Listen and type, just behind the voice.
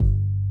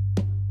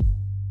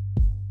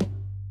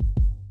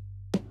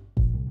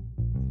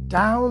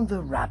Down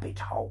the Rabbit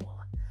Hole.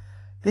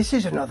 This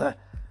is another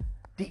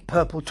Deep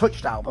Purple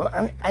touched album,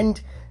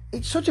 and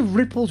it sort of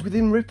ripples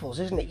within ripples,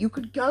 isn't it? You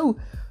could go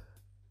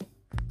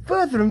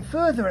further and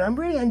further, and I'm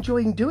really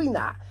enjoying doing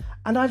that.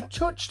 And I've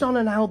touched on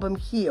an album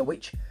here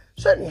which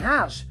certainly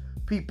has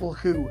people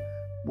who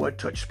were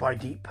touched by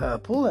Deep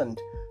Purple, and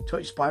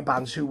touched by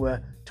bands who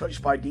were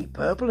touched by Deep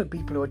Purple, and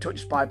people who were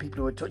touched by people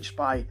who were touched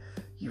by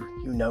you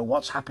know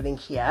what's happening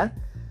here.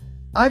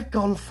 I've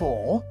gone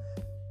for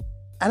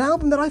an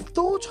album that I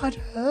thought I'd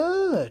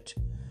heard.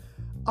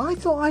 I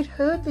thought I'd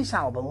heard this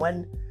album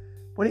when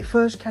it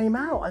first came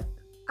out.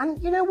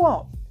 And you know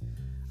what?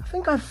 I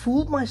think I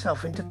fooled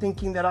myself into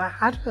thinking that I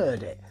had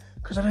heard it,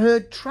 because I'd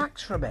heard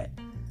tracks from it.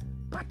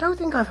 But I don't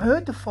think I've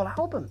heard the full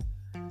album.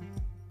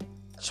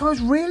 So I was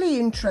really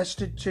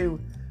interested to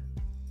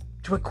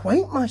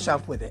acquaint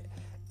myself with it.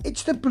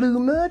 It's the Blue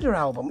Murder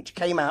album, which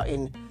came out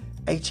in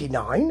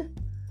 1989.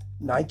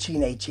 Not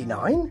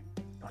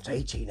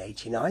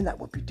 1889, that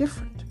would be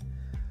different.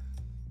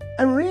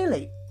 And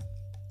really,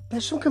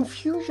 there's some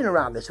confusion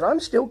around this, and I'm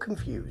still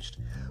confused.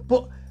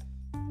 But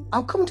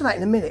I'll come to that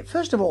in a minute.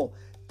 First of all,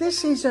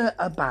 this is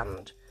a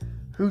band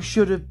who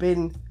should have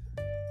been...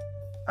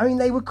 I mean,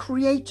 they were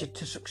created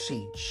to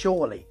succeed,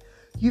 surely.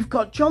 You've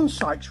got John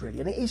Sykes, really,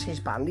 and it is his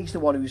band. He's the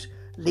one who's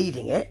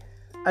leading it.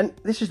 And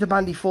this is the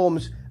band he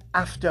forms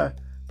after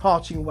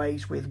parting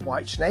ways with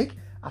Whitesnake,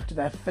 after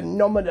their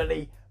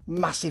phenomenally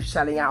massive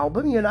selling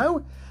album, you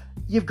know.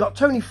 You've got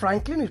Tony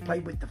Franklin, who's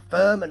played with The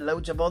Firm and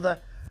loads of other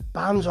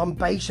bands on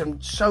bass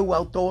and so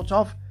well thought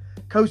of.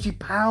 Cozy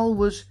Powell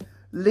was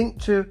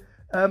linked to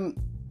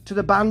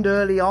the band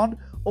early on,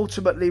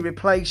 ultimately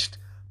replaced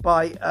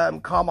by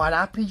Carmine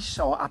Appice,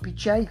 or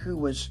Appice, who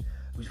was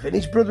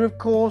Vinny's brother, of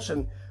course,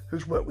 and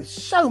who's worked with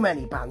so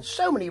many bands,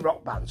 so many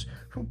rock bands,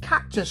 from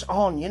Cactus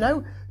on, you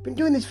know. Been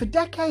doing this for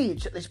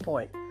decades at this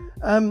point.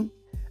 And,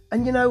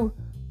 you know,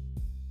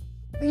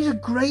 these are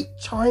great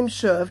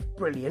time-served,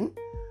 brilliant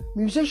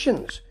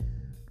musicians.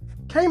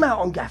 Came out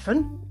on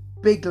Geffen,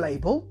 big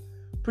label,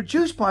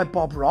 produced by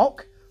Bob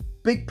Rock,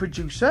 big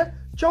producer,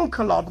 John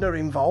Kolodner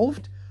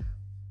involved,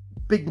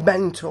 big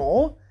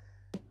mentor,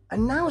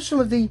 and now some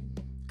of the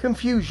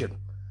confusion.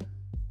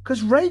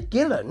 Because Ray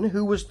Gillen,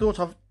 who was thought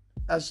of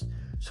as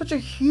such a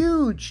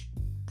huge,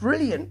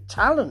 brilliant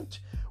talent,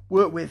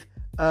 worked with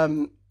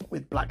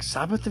Black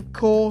Sabbath, of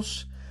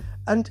course,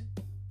 and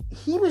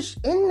he was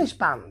in this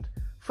band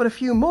for a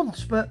few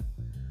months, but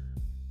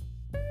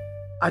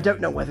I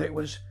don't know whether it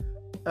was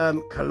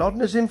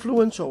Kolodner's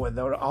influence or whether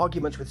there were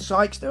arguments with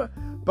Sykes.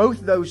 Both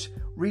of those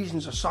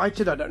reasons are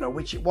cited. I don't know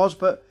which it was,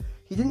 but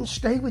he didn't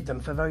stay with them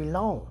for very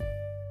long.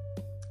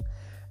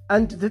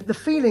 And the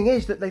feeling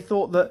is that they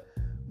thought that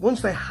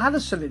once they had a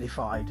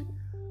solidified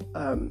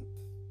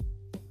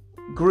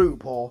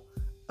group, or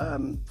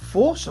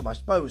foursome, I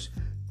suppose,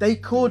 they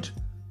could...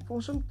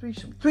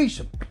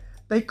 Threesome.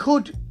 They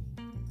could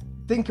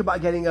think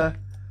about getting a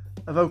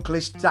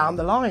vocalist down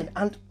the line.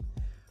 And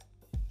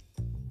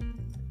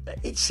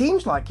it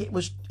seems like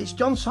it's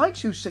John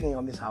Sykes who's singing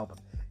on this album.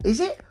 Is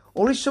it?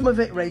 Or is some of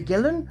it Ray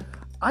Gillen?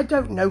 I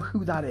don't know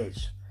who that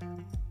is.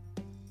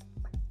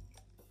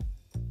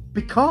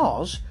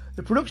 Because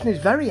the production is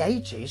very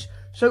 80s,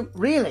 so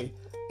really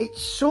it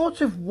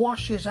sort of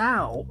washes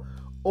out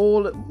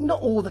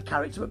not all the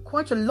character, but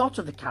quite a lot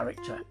of the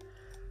character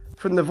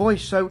from the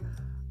voice. So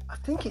I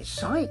think it's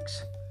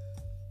Sykes.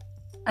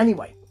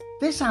 Anyway,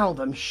 this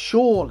album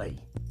surely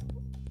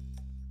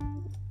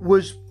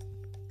was...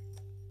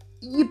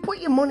 You put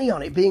your money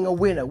on it being a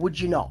winner, would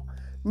you not?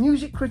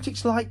 Music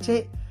critics liked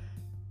it.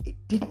 It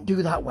didn't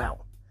do that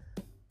well.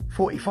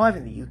 45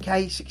 in the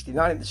UK,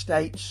 69 in the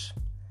States.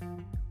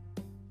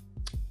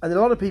 And a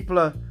lot of people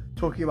are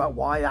talking about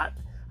why that...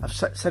 I've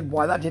said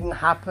why that didn't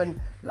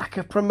happen. Lack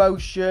of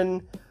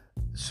promotion,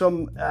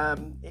 some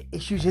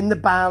issues in the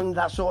band,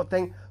 that sort of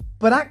thing.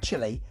 But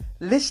actually,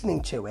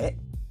 listening to it,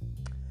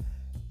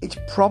 it's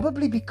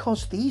probably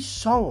because these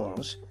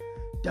songs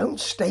don't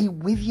stay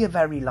with you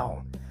very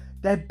long.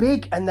 They're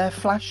big and they're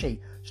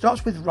flashy.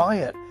 Starts with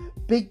Riot.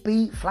 Big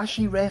beat,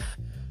 flashy riff,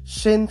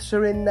 synths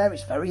are in there.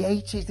 It's very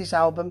 80s, this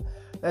album.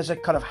 There's a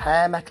kind of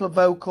hair metal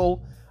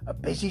vocal, a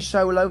busy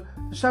solo.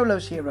 The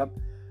solos here are...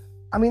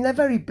 I mean, they're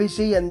very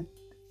busy and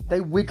they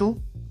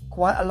wiggle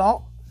quite a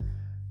lot.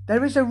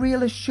 There is a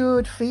real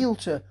assured feel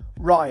to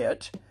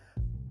Riot,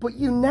 but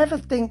you never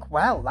think,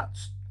 well,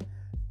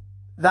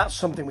 that's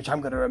something which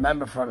I'm going to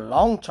remember for a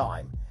long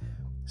time.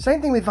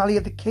 Same thing with Valley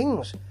of the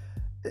Kings.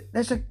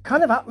 There's a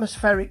kind of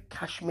atmospheric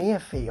Kashmir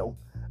feel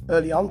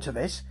early on to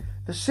this.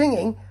 The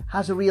singing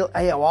has a real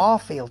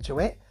AOR feel to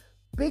it.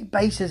 Big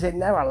basses in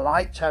there. I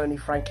like Tony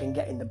Franklin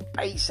getting the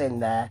bass in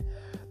there.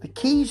 The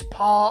keys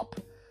pop.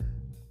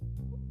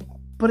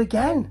 But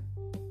again,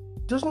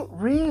 doesn't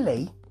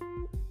really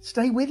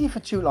stay with you for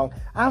too long.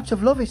 Out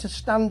of Love is a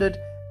standard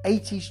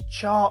 80s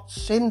chart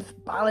synth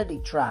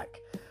ballady track.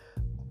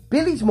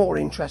 Billy's more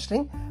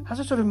interesting. Has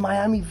a sort of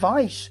Miami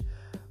Vice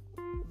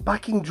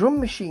backing drum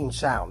machine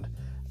sound.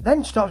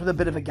 Then starts with a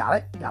bit of a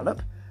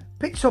gallop.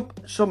 picks up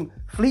some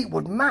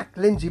Fleetwood Mac,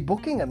 Lindsey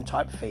Buckingham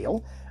type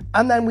feel,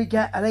 and then we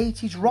get an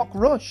 80s rock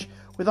rush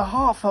with a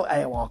heartfelt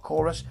AOR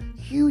chorus,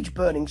 huge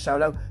burning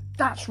solo.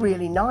 That's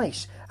really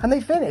nice. And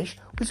they finish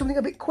with something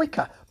a bit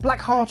quicker,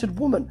 Black-Hearted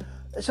Woman.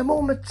 There's a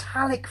more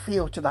metallic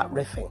feel to that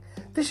riffing.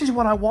 This is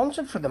what I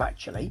wanted for them,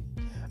 actually.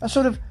 A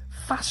sort of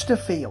faster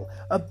feel,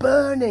 a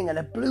burning and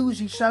a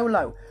bluesy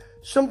solo.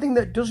 Something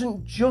that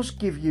doesn't just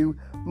give you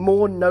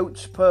more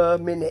notes per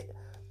minute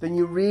than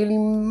you really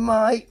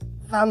might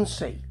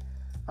fancy.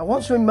 I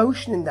want some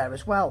emotion in there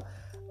as well.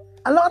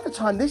 A lot of the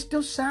time, this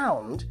does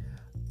sound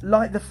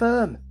like The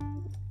Firm.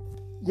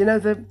 You know,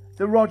 the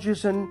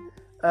Rodgers and,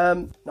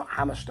 not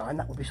Hammerstein,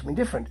 that would be something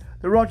different.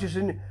 The Rodgers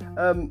and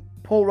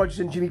Paul Rodgers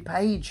and Jimmy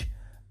Page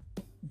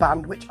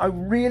band, which I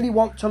really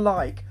want to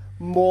like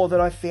more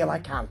than I feel I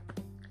can.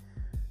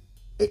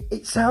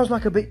 It sounds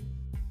like a bit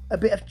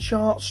of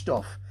chart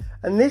stuff.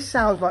 And this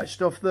sounds like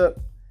stuff that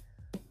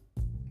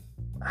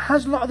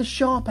has a lot of the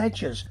sharp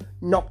edges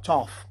knocked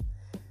off.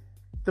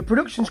 The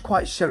production's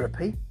quite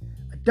syrupy.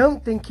 I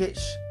don't think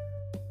it's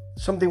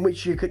something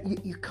which you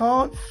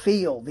can't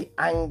feel the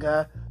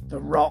anger, the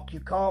rock. You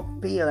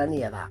can't feel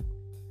any of that.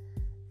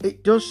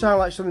 It does sound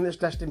like something that's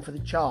destined for the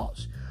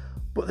charts,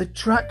 but the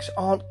tracks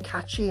aren't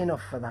catchy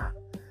enough for that.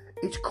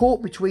 It's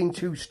caught between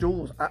two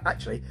stools.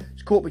 Actually,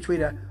 it's caught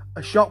between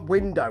a shop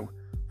window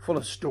full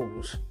of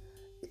stools.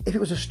 If it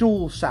was a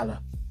stool seller,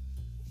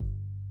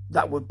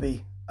 that would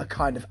be a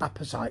kind of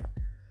apposite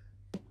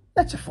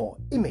metaphor,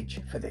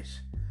 image for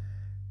this.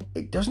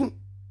 It doesn't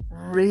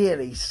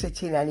really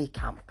sit in any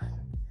camp.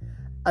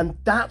 And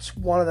that's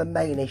one of the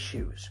main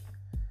issues.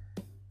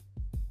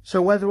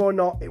 So whether or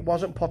not it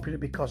wasn't popular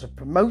because of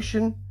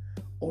promotion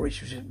or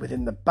issues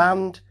within the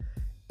band,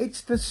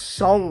 it's the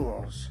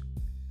songs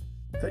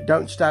that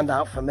don't stand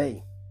out for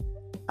me.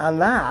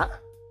 And that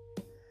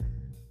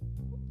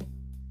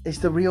is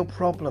the real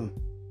problem.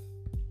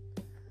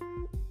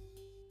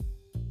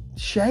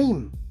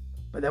 Shame,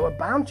 but there were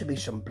bound to be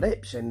some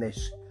blips in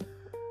this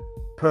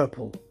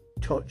Purple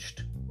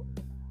Touched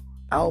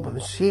album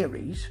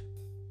series.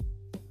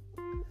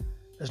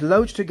 There's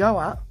loads to go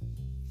at,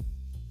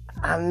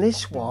 and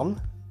this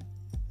one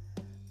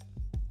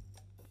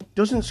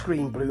doesn't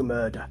scream blue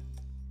murder.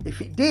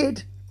 If it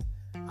did,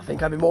 I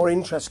think I'd be more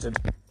interested.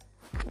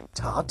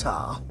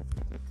 Ta-ta.